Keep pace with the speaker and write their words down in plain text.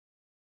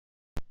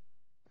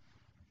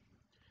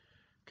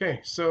Okay,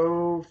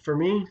 so for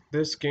me,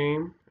 this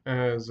game,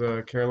 as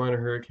Carolina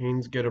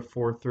Hurricanes get a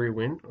 4-3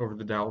 win over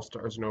the Dallas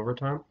Stars in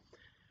overtime,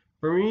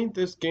 for me,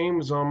 this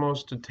game is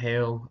almost a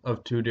tale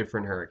of two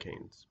different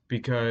Hurricanes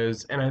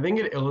and I think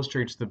it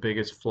illustrates the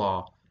biggest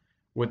flaw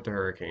with the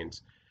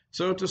Hurricanes.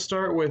 So to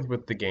start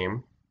with the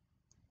game,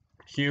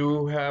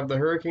 you have the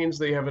Hurricanes.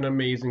 They have an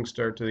amazing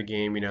start to the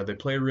game. They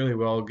play really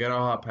well, get a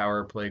hot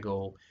power play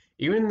goal.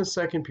 Even in the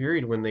second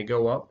period, when they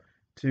go up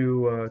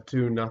to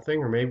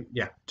nothing, or maybe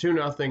yeah,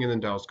 2-0, and then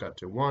Dallas got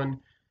to one.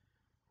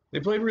 They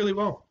played really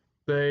well.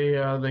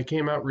 They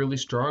came out really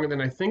strong, and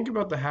then I think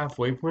about the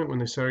halfway point when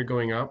they started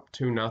going up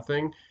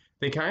 2-0,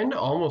 they kind of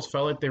almost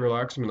felt like they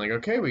relaxed and been like,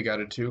 okay, we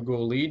got a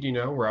two-goal lead.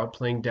 We're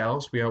outplaying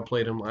Dallas. We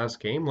outplayed them last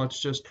game. Let's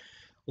just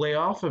lay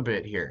off a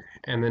bit here.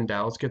 And then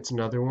Dallas gets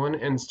another one,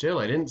 and still,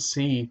 I didn't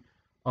see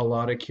a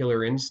lot of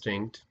killer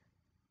instinct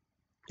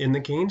in the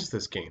Canes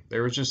this game.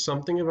 There was just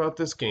something about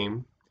this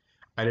game.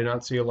 I did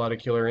not see a lot of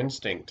killer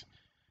instinct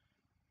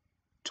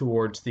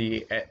towards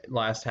the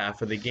last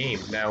half of the game.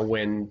 Now,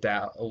 when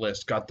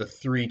Dallas got the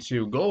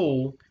 3-2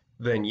 goal,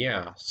 then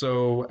yeah.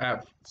 So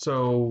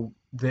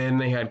then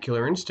they had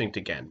killer instinct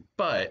again.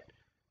 But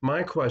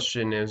my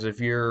question is, if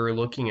you're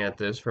looking at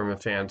this from a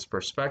fan's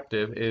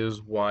perspective,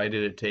 is why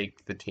did it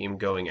take the team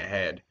going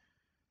ahead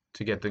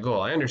to get the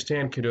goal? I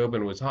understand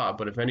Khudobin was hot,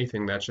 but if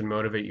anything, that should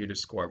motivate you to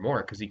score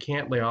more because he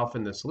can't lay off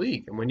in this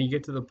league. And when you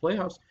get to the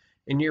playoffs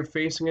and you're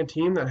facing a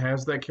team that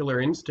has that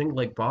killer instinct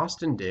like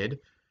Boston did,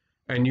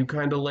 and you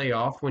kind of lay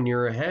off when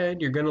you're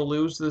ahead, you're going to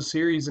lose the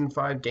series in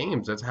 5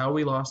 games. That's how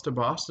we lost to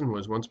Boston.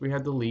 Was once we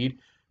had the lead,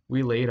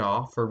 we laid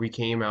off, or we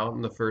came out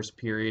in the first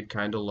period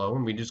kind of low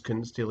and we just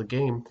couldn't steal a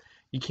game.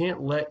 You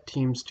can't let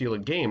teams steal a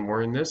game,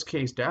 where in this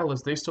case,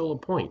 Dallas, they stole a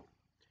point.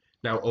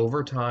 Now,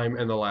 overtime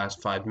and the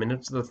last 5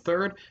 minutes of the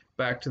third,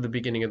 back to the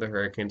beginning of the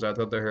Hurricanes, I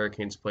thought the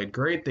Hurricanes played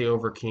great. They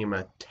overcame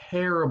a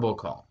terrible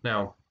call.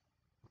 Now,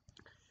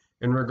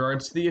 in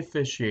regards to the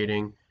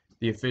officiating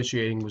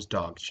was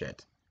dog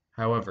shit.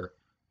 However,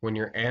 when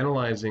you're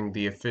analyzing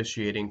the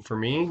officiating, for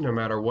me, no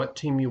matter what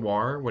team you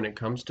are, when it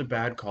comes to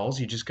bad calls,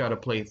 you just got to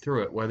play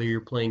through it. Whether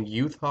you're playing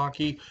youth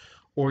hockey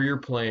or you're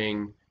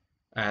playing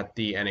at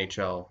the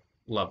NHL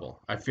level,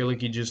 I feel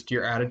like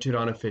your attitude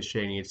on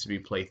officiating needs to be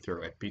play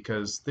through it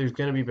because there's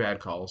going to be bad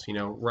calls.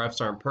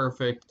 Refs aren't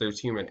perfect. There's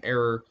human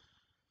error.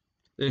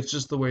 It's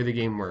just the way the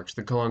game works.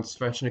 The call on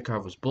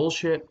Svechnikov was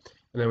bullshit.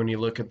 And then when you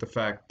look at the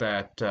fact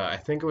that I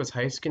think it was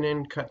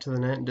Heiskanen cut to the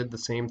net and did the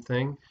same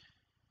thing,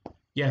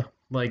 yeah,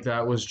 like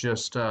that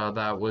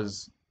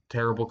was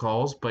terrible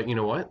calls. But you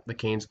know what? The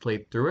Canes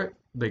played through it.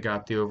 They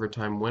got the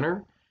overtime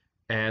winner,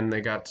 and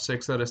they got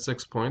 6 out of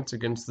 6 points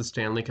against the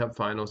Stanley Cup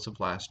Finals of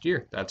last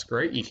year. That's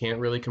great. You can't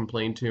really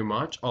complain too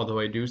much. Although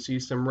I do see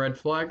some red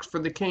flags for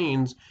the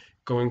Canes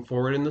going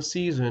forward in the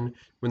season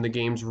when the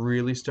games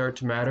really start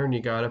to matter and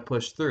you got to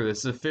push through. This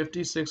is a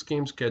 56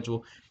 game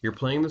schedule. You're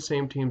playing the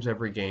same teams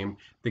every game.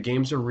 The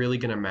games are really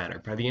going to matter.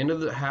 By the end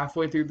of the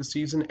halfway through the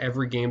season,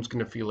 every game's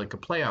going to feel like a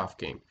playoff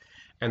game.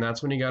 And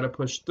that's when you got to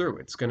push through.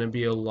 It's going to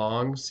be a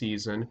long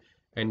season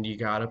and you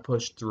got to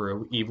push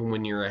through even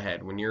when you're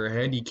ahead. When you're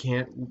ahead, you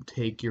can't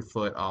take your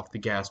foot off the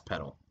gas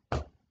pedal.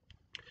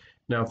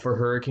 Now, for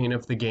Hurricane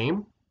of the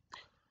game,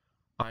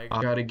 I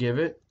got to give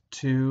it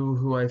to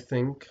who I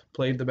think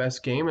played the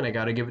best game, and I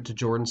got to give it to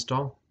Jordan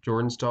Staal.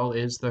 Jordan Staal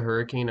is the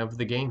Hurricane of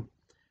the game.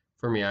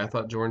 For me, I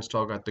thought Jordan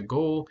Staal got the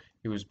goal.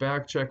 He was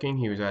back checking.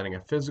 He was adding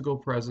a physical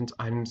presence.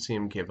 I didn't see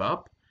him give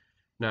up.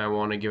 Now, I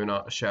want to give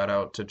a shout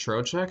out to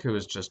Trocheck, who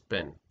has just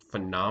been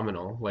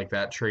phenomenal. Like,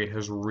 that trade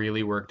has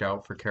really worked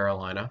out for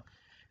Carolina.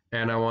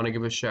 And I want to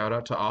give a shout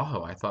out to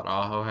Aho. I thought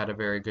Aho had a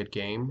very good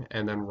game.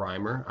 And then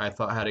Reimer, I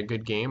thought had a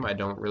good game. I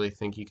don't really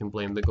think you can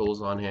blame the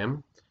goals on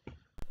him.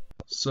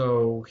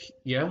 So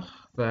yeah,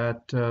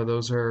 that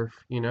those are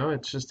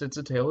it's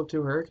a tale of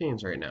two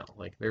hurricanes right now.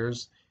 Like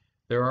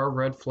there are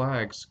red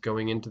flags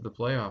going into the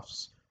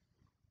playoffs.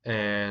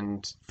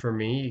 And for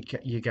me,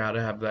 you got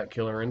to have that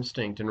killer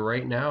instinct. And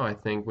right now, I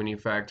think when you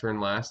factor in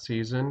last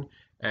season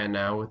and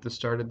now with the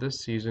start of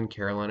this season,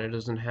 Carolina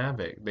doesn't have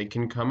it. They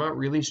can come out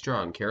really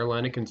strong.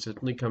 Carolina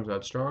consistently comes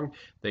out strong.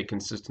 They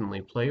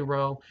consistently play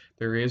well.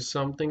 There is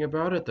something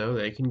about it, though.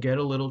 They can get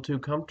a little too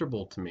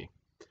comfortable to me.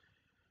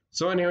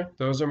 So anyway,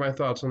 those are my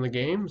thoughts on the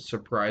game.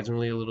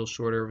 Surprisingly, a little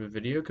shorter of a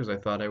video because I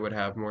thought I would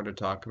have more to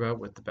talk about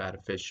with the bad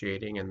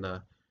officiating and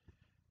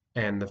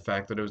the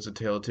fact that it was a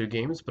tale of two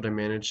games, but I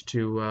managed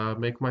to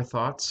make my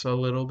thoughts a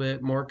little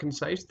bit more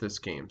concise this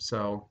game.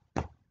 So,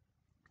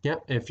 yeah,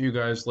 if you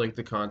guys like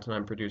the content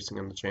I'm producing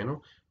on the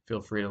channel, feel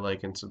free to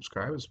like and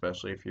subscribe,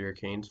 especially if you're a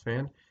Canes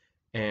fan.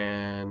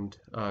 And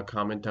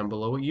comment down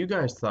below what you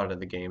guys thought of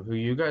the game, who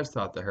you guys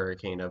thought the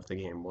hurricane of the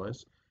game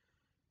was.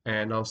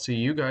 And I'll see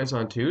you guys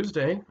on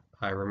Tuesday.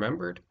 I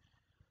remembered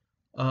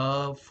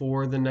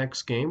for the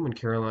next game when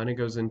Carolina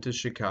goes into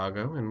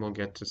Chicago, and we'll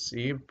get to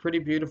see a pretty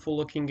beautiful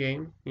looking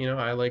game.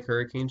 I like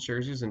Hurricanes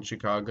jerseys, and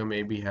Chicago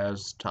maybe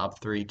has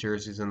top 3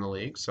 jerseys in the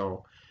league.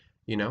 So,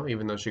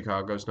 even though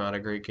Chicago's not a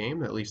great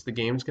game, at least the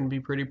game's going to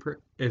be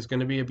is going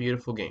to be a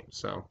beautiful game.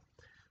 So,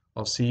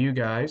 I'll see you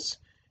guys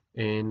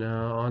in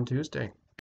on Tuesday.